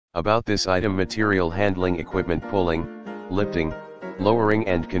About this item: material handling equipment, pulling, lifting, lowering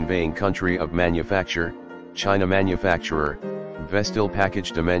and conveying. Country of manufacture, China. Manufacturer, Vestil.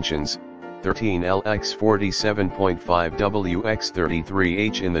 Package dimensions, 13L x 47.5 W x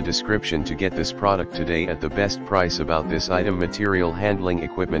 33H. In the description to get this product today at the best price. About this item: material handling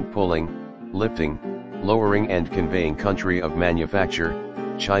equipment, pulling, lifting, lowering and conveying. Country of manufacture,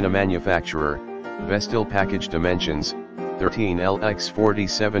 China. Manufacturer, Vestil. Package dimensions, 13L x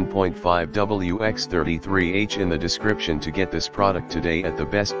 47.5 W x 33H. In the description to get this product today at the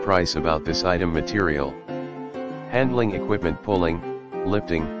best price. About this item: material handling equipment, pulling,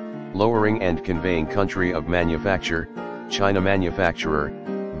 lifting, lowering and conveying. Country of manufacture, China. Manufacturer,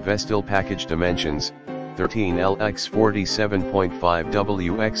 Vestil. Package dimensions, 13L x 47.5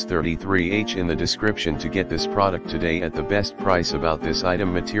 W x 33H. In the description to get this product today at the best price. About this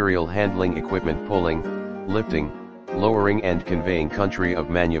item: material handling equipment, pulling, lifting, lowering and conveying. Country of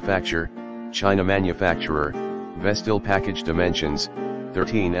manufacture, China. Manufacturer, Vestil. Package dimensions,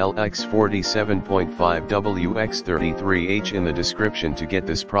 13L x 47.5 W x 33H. In the description to get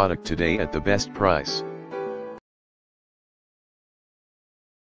this product today at the best price.